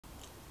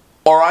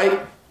Alright,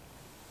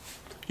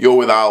 you're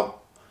with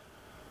Al,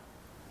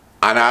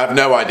 and I have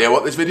no idea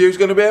what this video is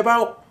going to be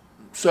about,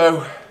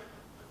 so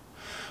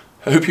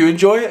I hope you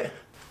enjoy it.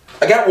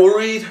 I get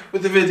worried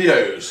with the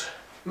videos,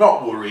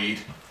 not worried,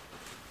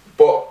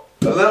 but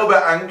a little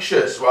bit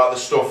anxious about the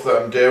stuff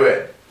that I'm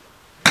doing,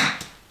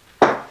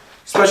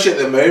 especially at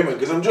the moment,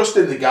 because I'm just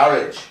in the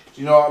garage,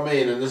 do you know what I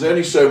mean, and there's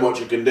only so much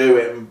you can do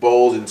it and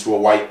balls into a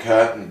white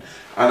curtain,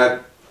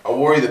 and I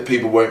worry that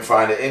people won't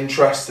find it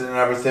interesting and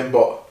everything.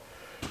 But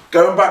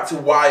going back to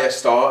why I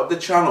started the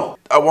channel,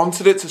 I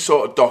wanted it to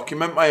sort of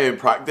document my own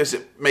practice.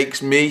 It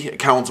makes me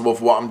accountable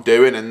for what I'm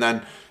doing, and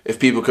then if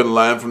people can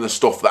learn from the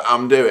stuff that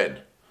I'm doing,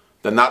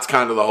 then that's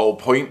kind of the whole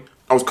point.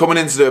 I was coming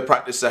in to do a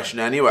practice session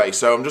anyway,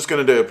 so I'm just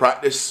going to do a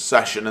practice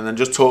session and then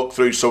just talk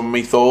through some of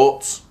my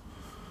thoughts,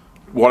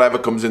 whatever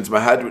comes into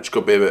my head, which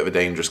could be a bit of a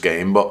dangerous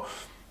game, but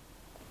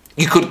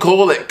you could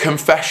call it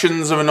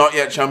Confessions of a Not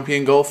Yet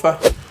Champion Golfer.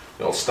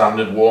 Little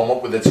standard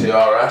warm-up with the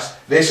TRS.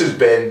 This has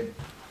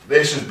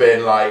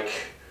been like,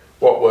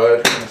 what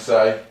word can I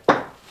say?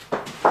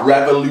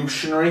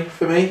 Revolutionary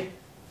for me.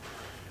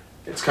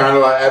 It's kind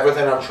of like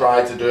everything I've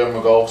tried to do in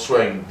my golf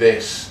swing,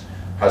 this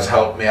has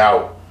helped me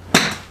out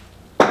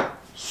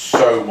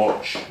so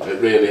much.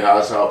 It really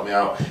has helped me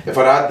out. If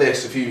I'd had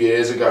this a few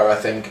years ago, I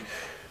think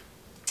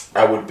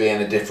I would be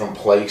in a different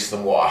place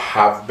than what I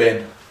have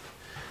been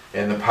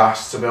in the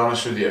past, to be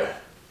honest with you.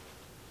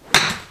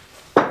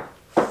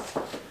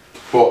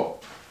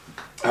 But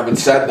having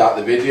said that,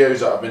 the videos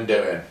that I've been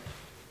doing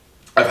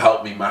have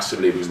helped me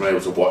massively because I'm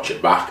able to watch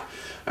it back,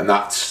 and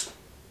that's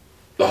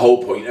the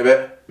whole point of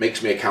it.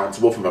 Makes me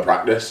accountable for my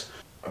practice.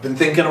 I've been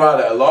thinking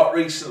about it a lot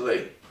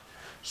recently.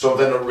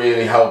 Something that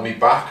really held me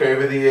back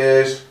over the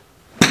years.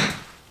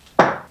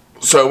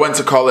 So I went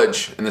to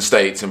college in the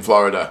States, in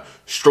Florida,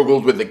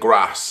 struggled with the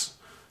grass,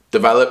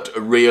 developed a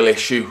real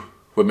issue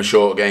with my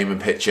short game and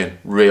pitching,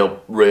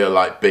 real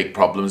like big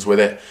problems with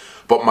it.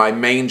 But my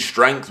main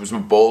strength was my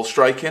ball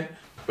striking.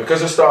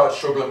 Because I started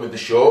struggling with the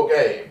short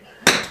game,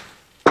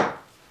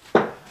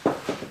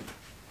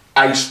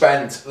 I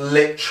spent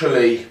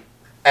literally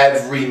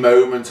every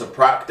moment of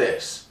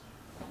practice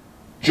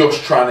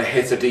just trying to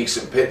hit a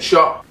decent pitch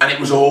shot. And it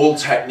was all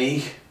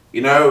technique,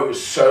 you know, it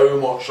was so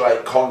much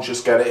like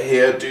conscious, get it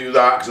here, do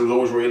that, because it was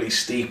always really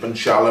steep and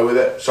shallow with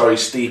it. Sorry,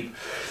 steep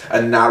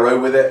and narrow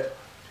with it.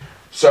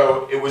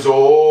 So it was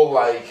all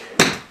like,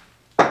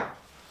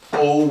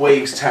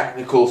 always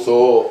technical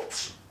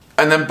thoughts.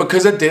 And then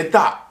because I did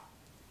that,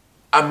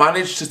 I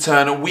managed to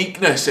turn a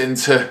weakness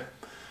into,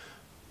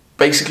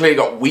 basically it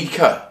got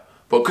weaker.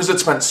 But because I'd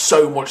spent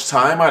so much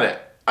time at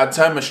it, I'd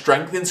turned my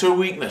strength into a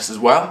weakness as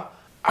well.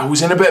 I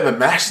was in a bit of a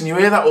mess, and you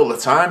hear that all the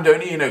time,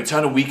 don't you? You know,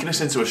 turn a weakness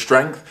into a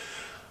strength.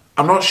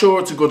 I'm not sure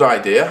it's a good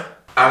idea.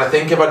 And I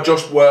think if I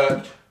just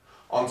worked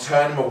on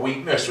turning my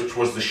weakness, which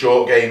was the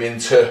short game,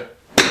 into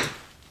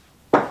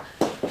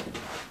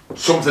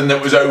something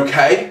that was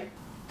okay,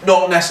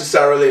 not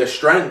necessarily a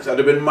strength, I'd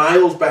have been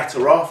miles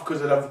better off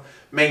because I'd have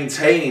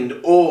maintained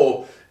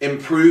or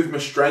improved my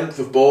strength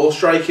of ball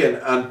striking,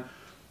 and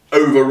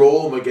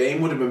overall my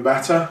game would have been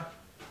better.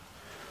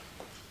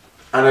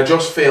 And I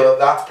just feel that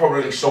that's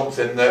probably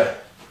something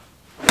that...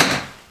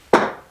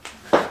 That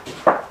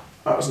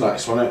was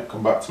nice, wasn't it?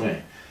 Come back to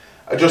me.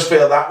 I just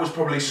feel that was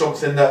probably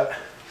something that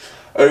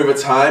over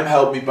time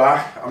held me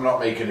back. I'm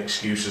not making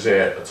excuses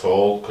here at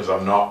all, because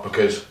I'm not,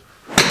 because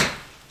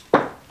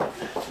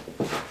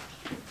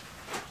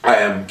I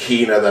am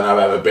keener than I've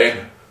ever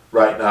been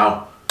right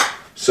now,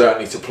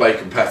 certainly to play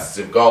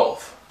competitive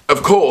golf.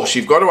 Of course,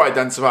 you've got to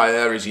identify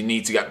areas you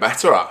need to get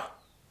better at,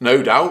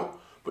 no doubt,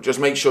 but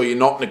just make sure you're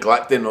not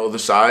neglecting other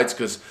sides,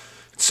 because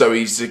it's so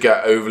easy to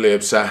get overly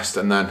obsessed,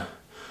 and then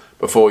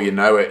before you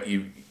know it,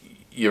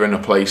 you're in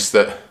a place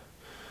that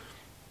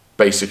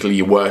basically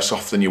you're worse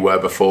off than you were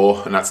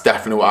before, and that's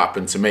definitely what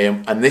happened to me.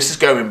 And this is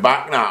going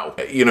back now,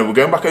 you know, we're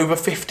going back over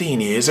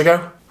 15 years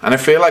ago, and I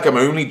feel like I'm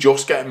only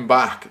just getting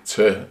back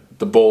to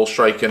the ball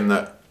striking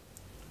that,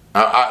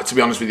 to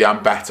be honest with you,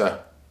 I'm better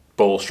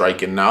ball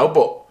striking now,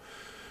 but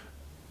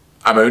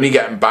I'm only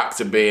getting back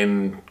to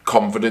being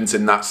confident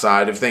in that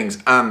side of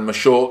things. And my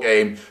short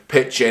game,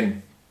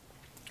 pitching,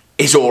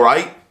 is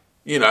alright.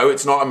 You know,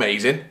 it's not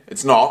amazing.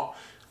 It's not.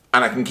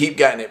 And I can keep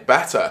getting it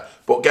better.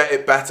 But get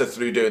it better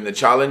through doing the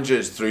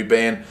challenges, through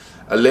being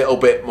a little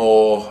bit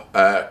more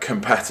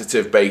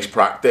competitive based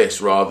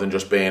practice rather than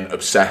just being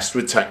obsessed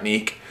with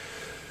technique.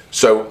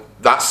 So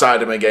that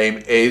side of my game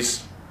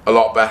is a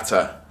lot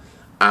better.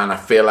 And I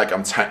feel like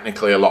I'm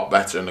technically a lot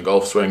better in the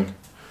golf swing.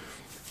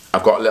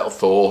 I've got a little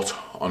thought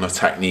on a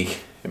technique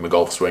in my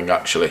golf swing,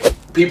 actually.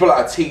 People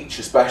that I teach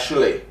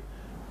especially,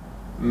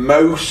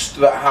 most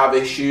that have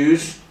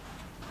issues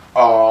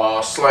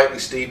are slightly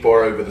steep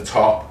or over the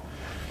top.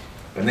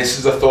 And this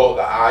is a thought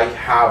that I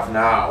have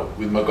now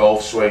with my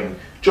golf swing,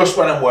 just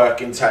when I'm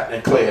working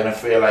technically, and I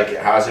feel like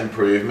it has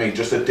improved me,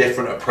 just a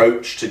different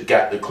approach to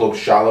get the club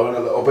shallowing a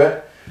little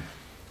bit.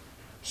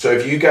 So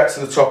if you get to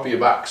the top of your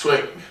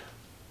backswing,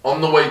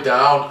 on the way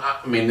down,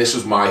 I mean, this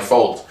was my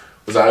fault,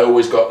 was I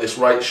always got this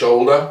right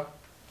shoulder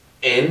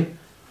in,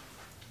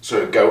 So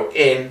it'd go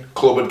in,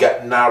 club would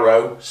get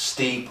narrow,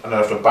 steep, and I'd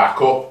have to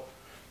back up,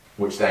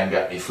 which then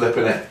get me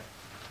flipping it.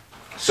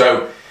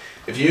 So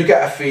if you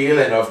get a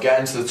feeling of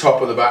getting to the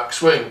top of the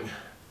backswing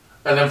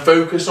and then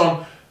focus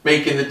on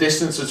making the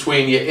distance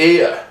between your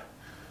ear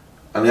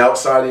and the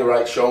outside of your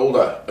right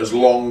shoulder as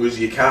long as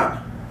you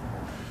can.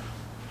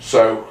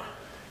 So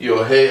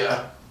you're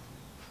here.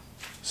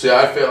 See,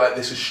 I feel like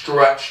this is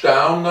stretched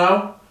down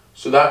now.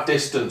 So that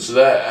distance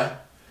there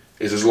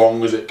is as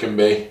long as it can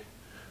be.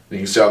 You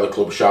can see how the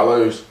club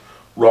shallows,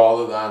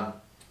 rather than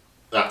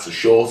that's as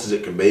short as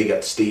it can be,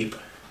 get steep.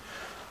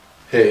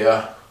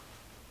 Here,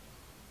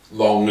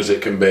 long as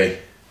it can be.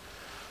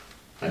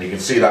 And you can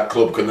see that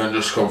club can then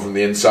just come from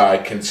the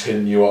inside,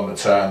 continue on the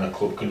turn, the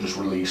club can just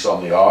release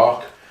on the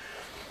arc.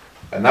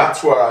 And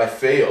that's where I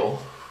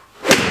feel,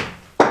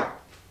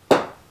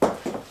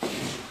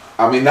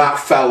 I mean, that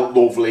felt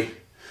lovely.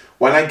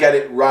 When I get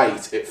it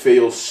right, it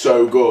feels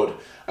so good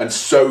and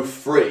so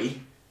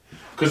free,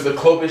 because the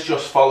club is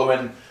just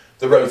following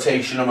the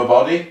rotation of my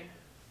body.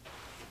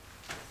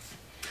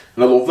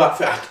 And I love that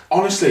fact.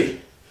 Honestly,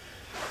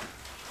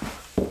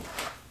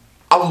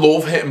 I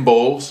love hitting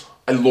balls.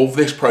 I love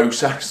this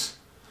process.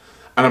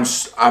 And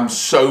I'm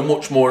so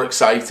much more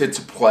excited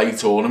to play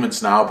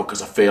tournaments now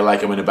because I feel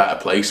like I'm in a better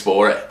place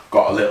for it.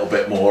 Got a little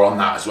bit more on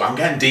that as well. I'm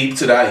getting deep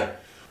today.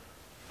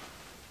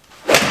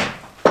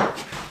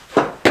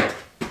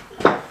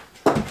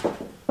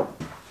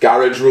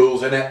 Garage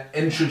rules in it.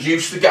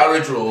 Introduced the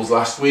garage rules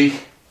last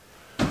week.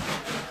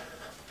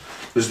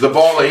 There's the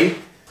volley,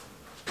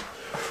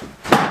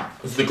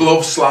 there's the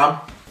glove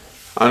slam,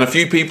 and a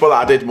few people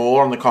added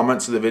more on the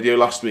comments of the video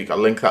last week. I'll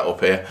link that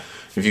up here.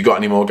 If you've got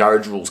any more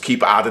garage rules,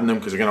 keep adding them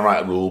because we're going to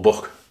write a rule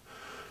book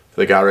for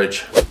the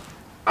garage.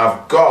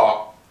 I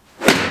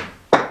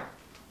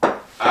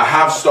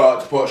have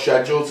started to put a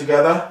schedule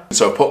together.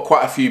 So I put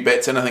quite a few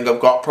bits in. I think I've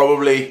got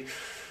probably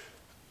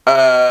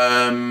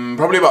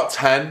about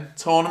 10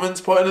 tournaments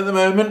put in at the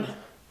moment.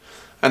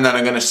 And then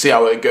I'm going to see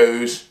how it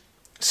goes.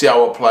 See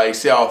how I play,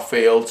 see how I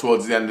feel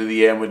towards the end of the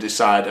year, and we'll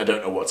decide. I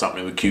don't know what's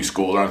happening with Q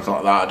School or anything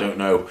like that. I don't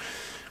know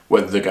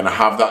whether they're going to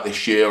have that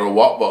this year or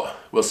what, but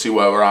we'll see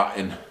where we're at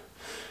in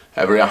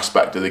every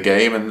aspect of the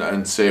game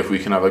and see if we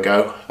can have a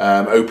go.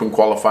 Open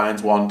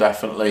qualifying's one,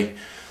 definitely.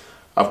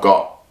 I've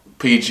got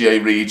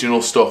PGA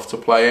regional stuff to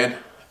play in.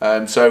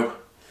 I'm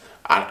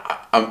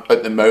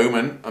at the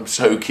moment, I'm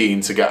so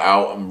keen to get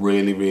out. I'm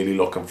really, really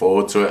looking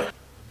forward to it.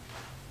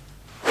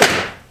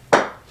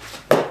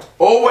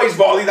 Always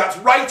volley, that's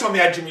right on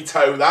the edge of my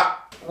toe,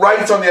 that.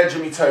 Right on the edge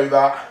of my toe,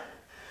 that.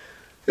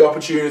 The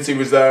opportunity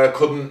was there, I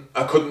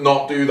couldn't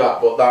not do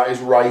that, but that is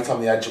right on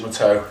the edge of my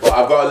toe. But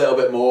I've got a little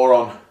bit more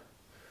on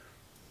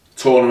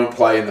tournament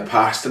play in the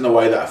past and the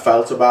way that I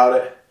felt about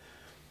it.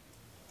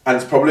 And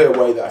it's probably a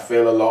way that I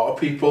feel a lot of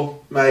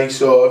people may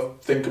sort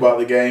of think about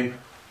the game.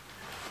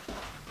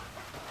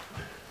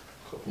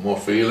 Couple more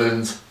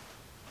feelings.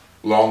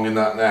 Long in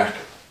that neck,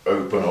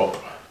 open up.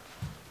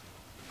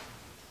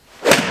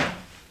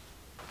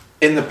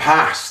 In the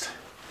past,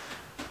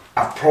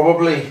 I've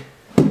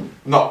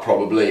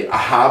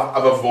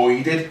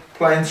avoided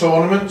playing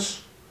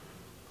tournaments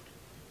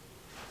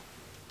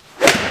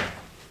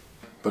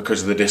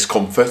because of the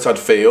discomfort I'd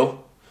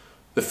feel,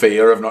 the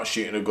fear of not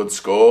shooting a good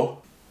score.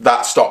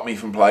 That stopped me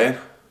from playing.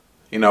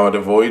 You know, I'd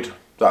avoid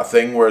that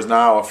thing, whereas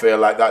now I feel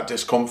like that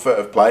discomfort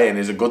of playing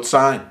is a good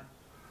sign.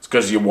 It's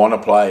because you want to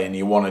play and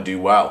you want to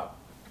do well.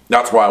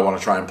 That's why I want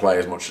to try and play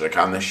as much as I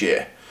can this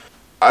year.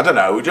 I don't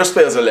know, it just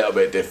feels a little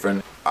bit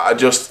different. I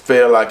just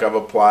feel like I've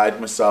applied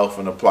myself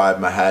and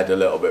applied my head a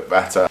little bit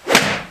better.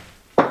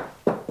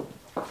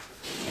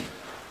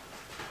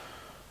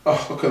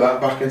 Oh, look at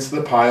that, back into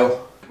the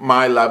pile.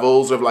 My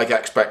levels of like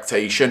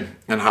expectation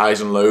and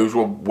highs and lows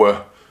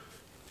were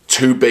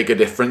too big a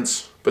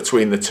difference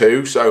between the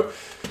two. So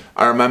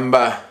I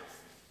remember,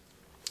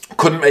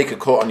 couldn't make a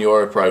cut on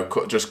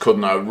Europro, just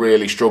couldn't. I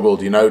really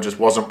struggled, you know, just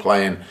wasn't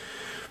playing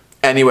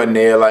anywhere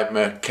near like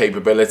my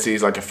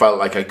capabilities, like I felt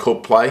like I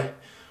could play.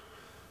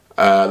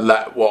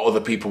 Let what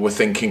other people were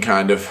thinking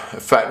kind of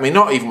affect me.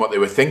 Not even what they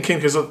were thinking,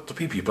 because the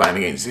people you're playing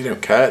against, they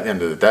don't care at the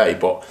end of the day,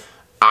 but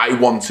I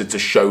wanted to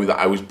show that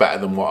I was better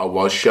than what I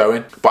was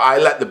showing. But I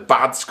let the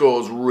bad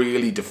scores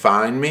really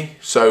define me.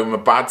 So my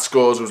bad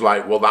scores was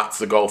like, well, that's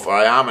the golfer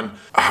I am. And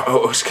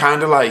it was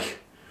kind of like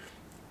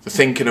the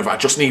thinking of, I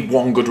just need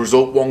one good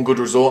result,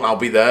 and I'll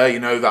be there, you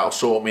know, that'll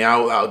sort me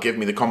out, that'll give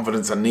me the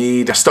confidence I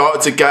need. I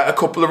started to get a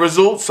couple of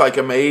results, like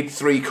I made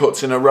 3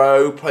 cuts in a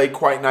row, played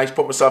quite nice,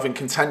 put myself in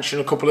contention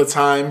a couple of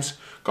times,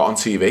 got on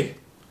TV.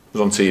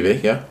 Was on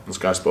TV, yeah, on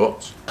Sky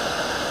Sports.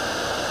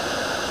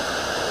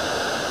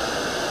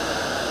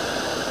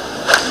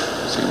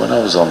 See, when I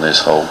was on this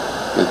hole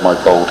with my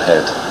bald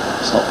head,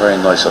 it's not very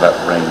nice with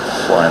that rain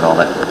flying on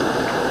it.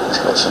 It's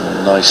got some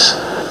nice,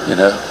 you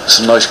know,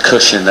 some nice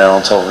cushion there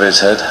on top of his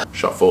head.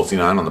 Shot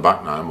 49 on the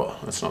back nine,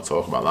 but let's not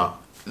talk about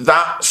that.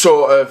 That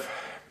sort of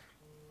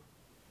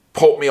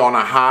put me on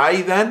a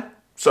high then.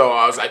 So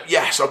I was like,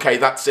 yes, okay,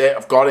 that's it,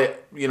 I've got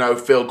it, you know,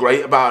 feel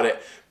great about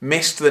it.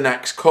 Missed the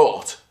next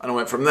cut, and I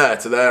went from there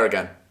to there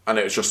again. And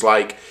it was just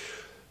like,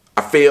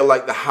 I feel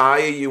like the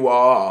higher you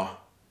are,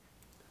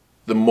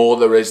 the more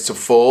there is to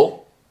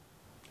fall,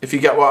 if you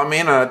get what I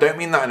mean. And I don't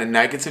mean that in a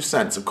negative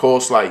sense. Of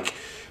course, like,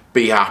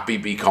 be happy,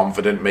 be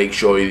confident, make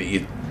sure that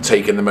you're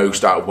taking the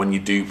most out of when you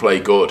do play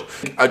good.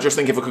 I just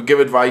think if I could give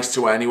advice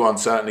to anyone,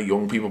 certainly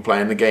young people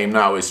playing the game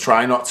now, is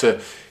try not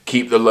to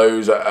keep the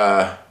lows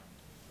at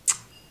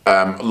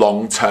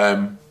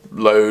long-term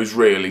lows,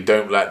 really.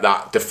 Don't let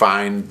that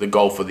define the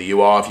golfer that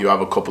you are if you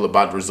have a couple of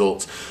bad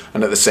results.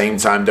 And at the same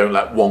time, don't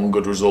let one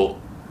good result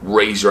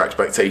raise your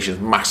expectations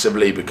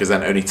massively, because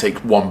then it only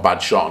takes one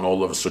bad shot and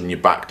all of a sudden you're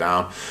back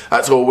down.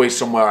 That's always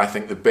somewhere I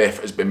think that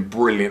Biff has been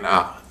brilliant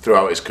at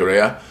throughout his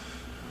career.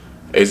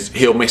 Is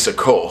he'll miss a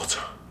cut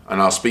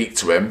and I'll speak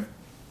to him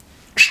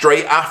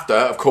straight after.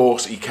 Of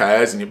course he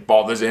cares and it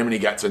bothers him and he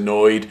gets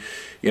annoyed.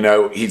 You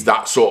know, he's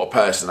that sort of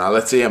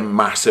personality and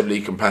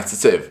massively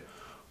competitive.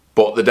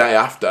 But the day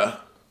after,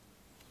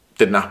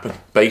 didn't happen.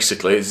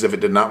 Basically, as if it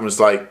didn't happen. It's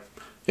like,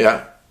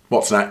 yeah,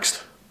 what's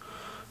next?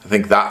 I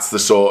think that's the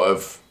sort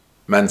of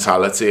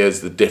mentality,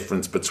 is the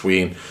difference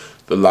between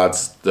the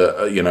lads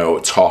that are, you know,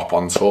 top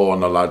on tour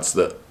and the lads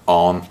that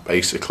aren't,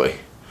 basically.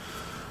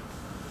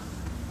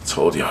 I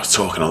told you I was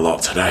talking a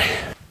lot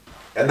today.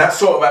 And that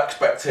sort of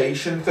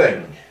expectation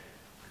thing,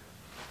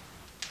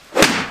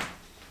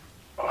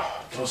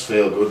 oh, it does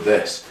feel good,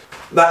 this.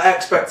 That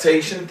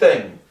expectation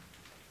thing,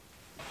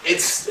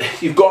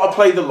 you've got to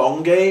play the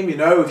long game, you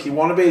know, if you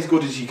want to be as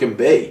good as you can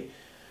be.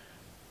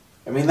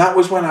 I mean, that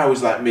was when I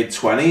was like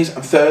mid-20s.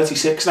 I'm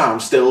 36 now, I'm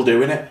still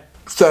doing it.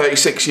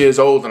 36 years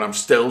old and I'm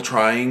still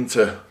trying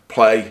to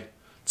play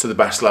to the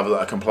best level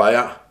that I can play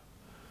at.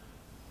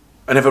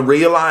 And if I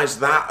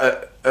realised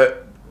that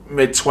at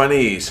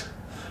mid-20s,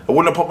 I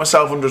wouldn't have put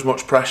myself under as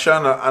much pressure,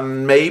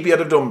 and maybe I'd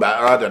have done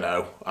better. I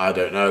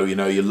don't know, you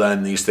know, you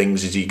learn these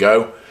things as you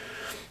go.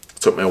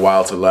 It took me a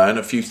while to learn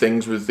a few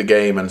things with the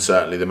game and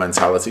certainly the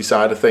mentality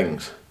side of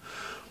things.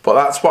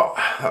 But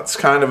that's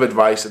kind of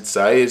advice I'd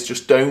say, is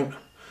just don't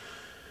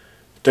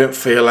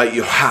feel like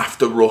you have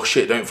to rush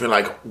it. Don't feel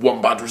like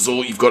one bad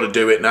result, you've got to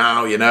do it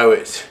now, you know.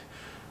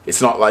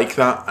 It's not like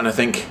that. And I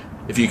think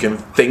if you can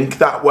think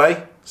that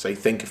way, say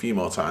think a few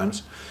more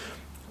times,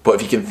 but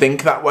if you can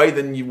think that way,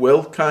 then you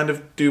will kind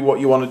of do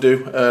what you want to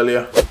do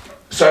earlier.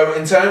 So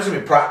in terms of my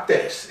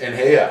practice in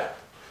here,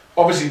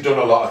 obviously done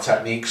a lot of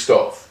technique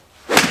stuff.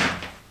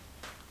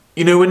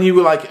 You know, when you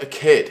were like a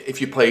kid, if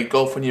you played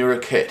golf when you were a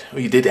kid, or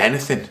you did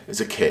anything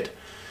as a kid,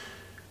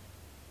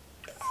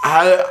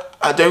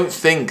 I don't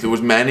think there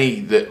was many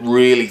that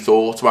really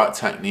thought about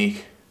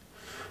technique.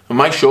 And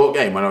my short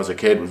game when I was a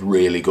kid was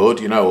really good,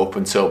 you know, up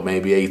until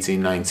maybe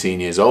 18, 19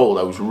 years old.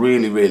 I was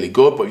really, really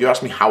good. But if you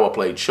asked me how I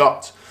played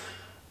shots,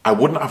 I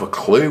wouldn't have a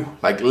clue.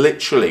 Like,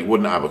 literally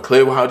wouldn't have a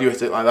clue. How do you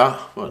hit it like that?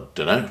 Well, I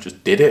don't know,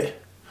 just did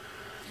it.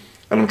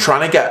 And I'm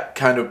trying to get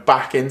kind of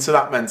back into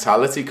that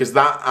mentality, because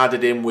that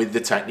added in with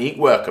the technique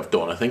work I've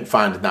done. I think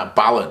finding that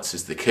balance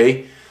is the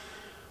key.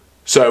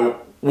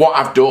 So what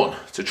I've done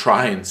to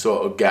try and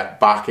sort of get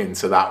back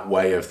into that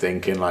way of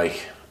thinking,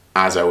 like,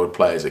 as I would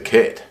play as a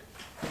kid.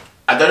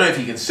 I don't know if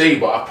you can see,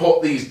 but I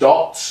put these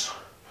dots.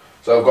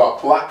 So I've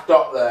got black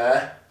dot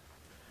there,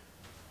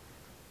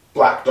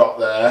 black dot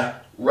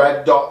there,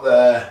 red dot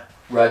there,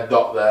 red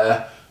dot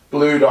there,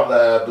 blue dot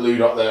there, blue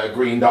dot there,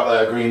 green dot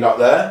there, green dot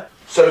there.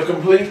 So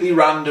completely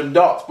random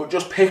dots, but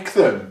just pick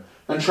them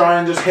and try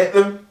and just hit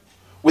them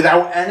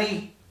without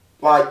any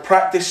like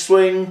practice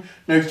swing,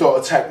 no thought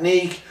of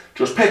technique.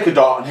 Just pick a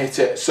dot and hit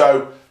it.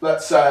 So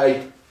let's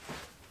say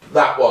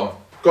that one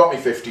got me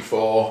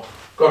 54,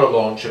 got to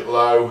launch it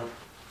low.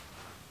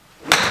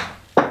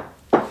 A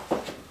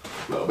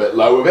little bit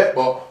low of it,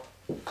 but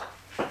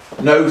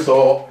no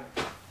thought.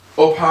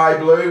 Up high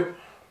blue,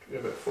 a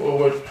bit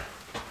forward.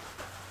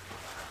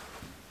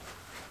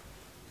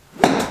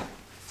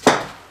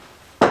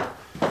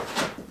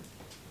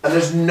 And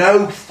there's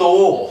no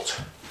thought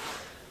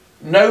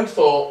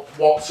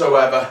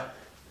whatsoever.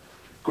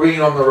 Green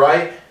on the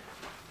right.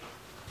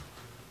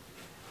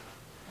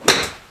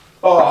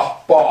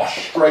 Oh,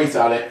 bosh, straight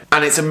at it.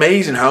 And it's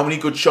amazing how many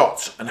good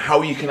shots and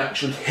how you can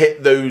actually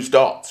hit those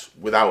dots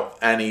without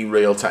any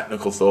real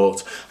technical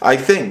thought. I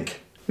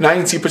think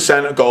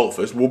 90% of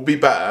golfers would be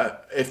better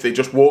if they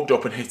just walked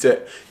up and hit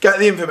it. Get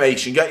the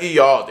information, get your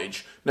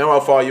yardage, know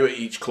how far you're at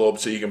each club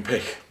so you can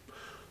pick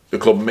the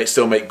club and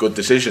still make good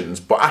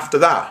decisions. But after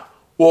that,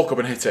 walk up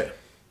and hit it.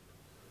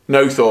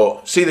 No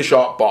thought. See the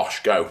shot,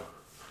 bosh, go.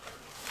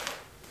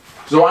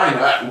 So I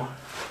know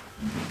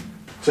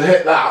to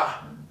hit that,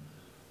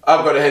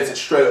 I've got to hit it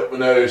straight up my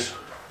nose.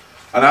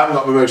 And I haven't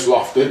got my most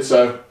lofted,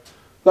 so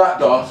that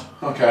dot,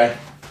 okay.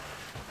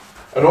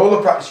 And all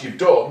the practice you've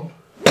done,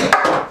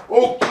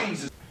 oh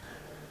Jesus.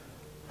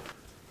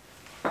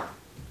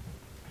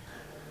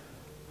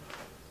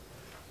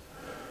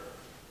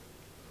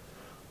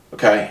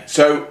 Okay,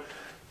 so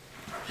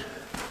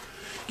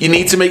you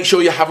need to make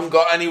sure you haven't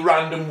got any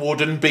random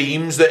wooden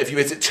beams that if you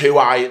hit it too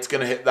high, it's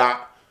going to hit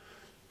that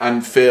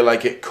and feel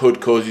like it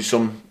could cause you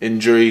some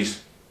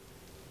injuries.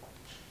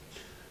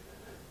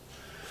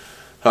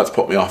 That's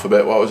put me off a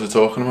bit. What was I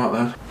talking about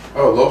then?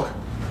 Oh look,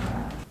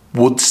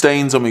 wood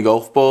stains on my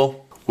golf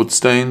ball. Wood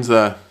stains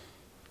there.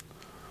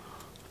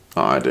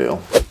 Not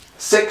ideal.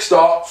 6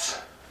 dots,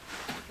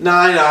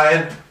 9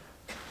 iron.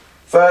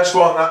 First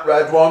one, that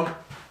red one.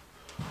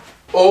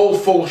 All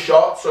full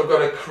shots, so I've got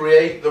to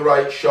create the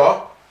right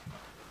shot.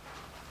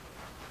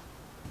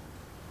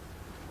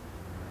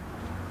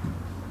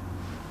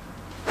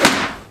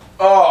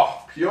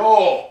 Oh,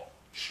 pure.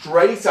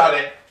 Straight at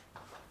it.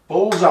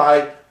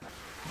 Bullseye.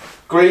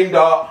 Green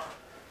dot.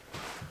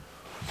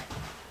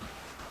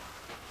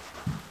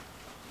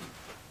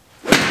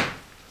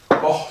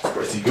 Oh, it's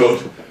pretty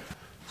good.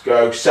 Let's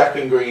go,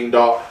 second green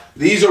dot.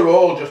 These are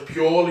all just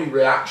purely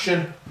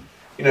reaction.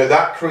 You know,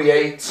 that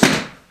creates,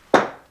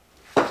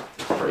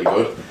 pretty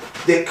good.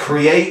 It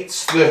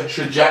creates the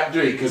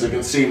trajectory because I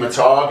can see my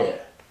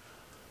target.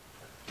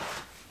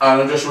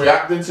 And I'm just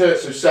reacting to it,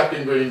 so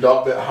second green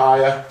dot, bit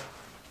higher.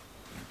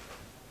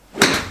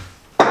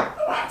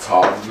 That's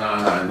hard,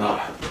 no,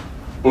 that.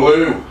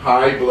 Blue,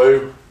 high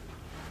blue.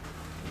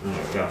 Oh, we're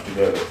going to have to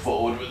go a bit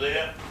forward with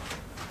it.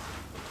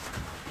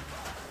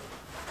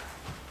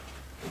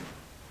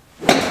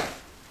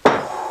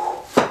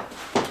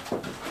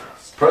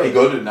 It's pretty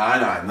good at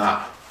 9 iron,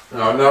 that.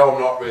 Now, I know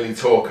I'm not really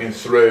talking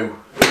through.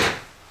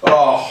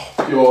 Oh,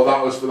 pure,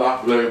 that was for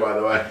that blue, by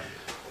the way.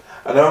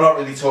 I know I'm not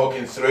really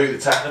talking through the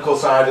technical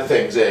side of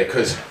things here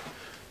because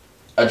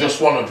I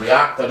just want to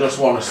react, I just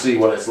want to see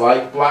what it's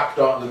like. Black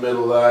dot in the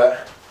middle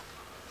there.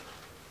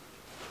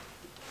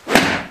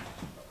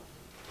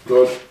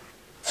 Good.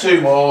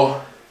 2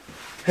 more.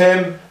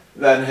 Him,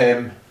 then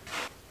him.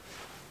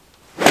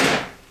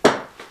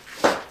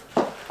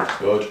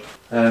 Good.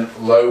 And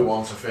low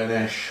one to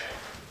finish.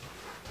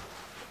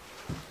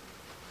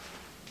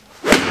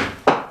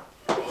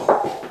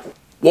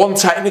 One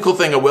technical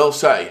thing I will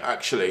say,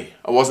 actually,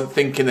 I wasn't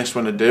thinking this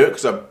when I do it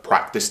because I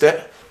practiced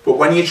it. But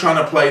when you're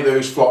trying to play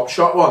those flop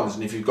shot ones,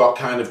 and if you've got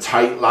kind of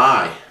tight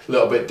lie, a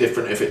little bit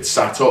different if it's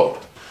sat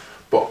up.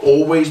 But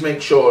always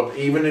make sure,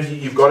 even if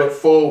you've got it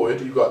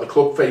forward, you've got the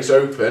club face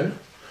open,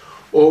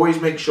 always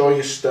make sure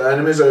your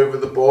sternum is over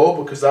the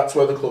ball because that's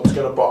where the club's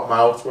going to bottom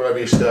out, wherever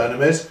your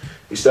sternum is.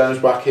 Your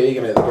sternum's back here, you're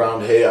going to hit the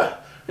ground here,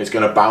 it's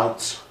going to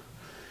bounce.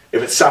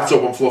 If it's sat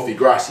up on fluffy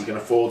grass, you can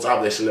afford to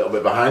have this a little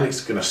bit behind,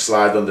 it's going to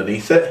slide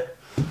underneath it.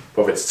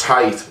 But if it's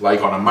tight,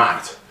 like on a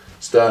mat,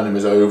 sternum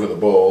is over the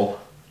ball,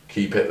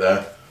 keep it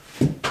there.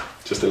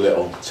 Just a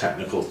little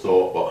technical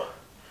thought, but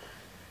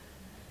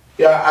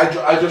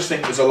yeah, I just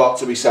think there's a lot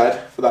to be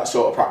said for that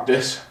sort of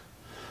practice.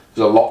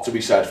 There's a lot to be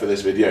said for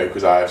this video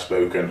because I have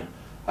spoken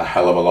a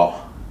hell of a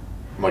lot.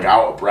 I'm like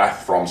out of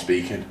breath from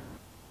speaking.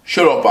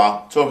 Shut up,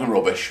 Al, talking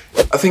rubbish.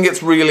 I think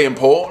it's really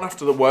important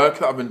after the work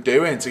that I've been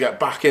doing to get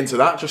back into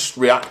that, just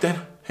reacting,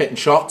 hitting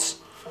shots.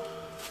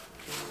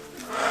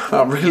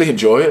 I really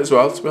enjoy it as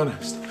well, to be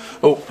honest.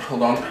 Oh,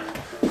 hold on.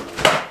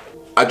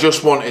 I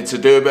just wanted to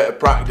do a bit of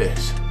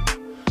practice.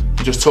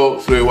 Just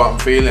talk through what I'm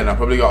feeling. I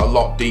probably got a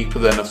lot deeper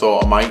than I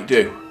thought I might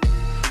do.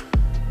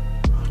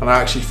 And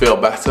I actually feel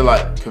better,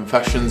 like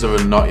confessions of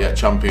a not yet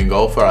champion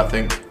golfer, I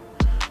think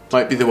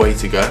might be the way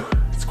to go.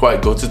 It's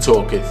quite good to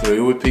talk it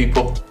through with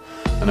people.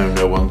 I know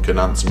no one can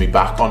answer me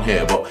back on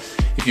here, but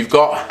if you've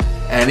got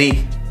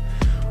any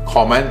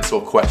comments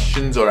or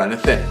questions or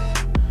anything,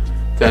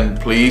 then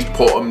please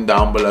put them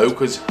down below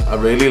because I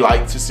really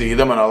like to see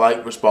them and I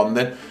like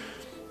responding.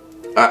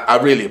 I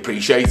really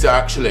appreciate it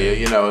actually.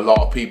 You know, a lot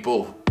of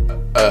people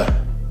are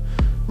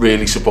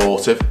really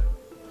supportive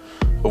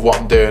of what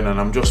I'm doing and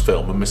I'm just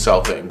filming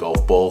myself hitting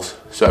golf balls.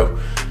 So,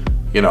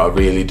 you know, I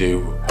really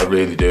do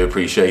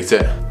appreciate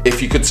it.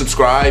 If you could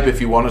subscribe, if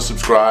you want to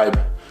subscribe,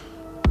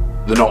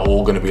 they're not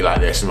all going to be like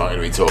this. I'm not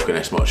going to be talking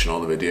this much in all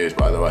the videos,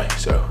 by the way,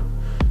 so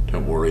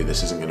don't worry,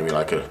 this isn't going to be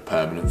like a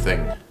permanent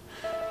thing.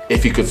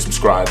 If you could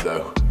subscribe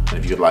though, and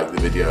if you could like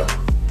the video,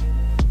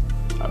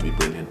 that'd be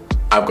brilliant.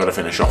 I've got to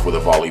finish off with a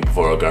volley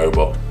before I go,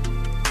 but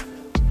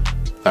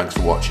thanks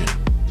for watching.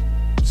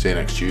 See you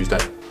next Tuesday.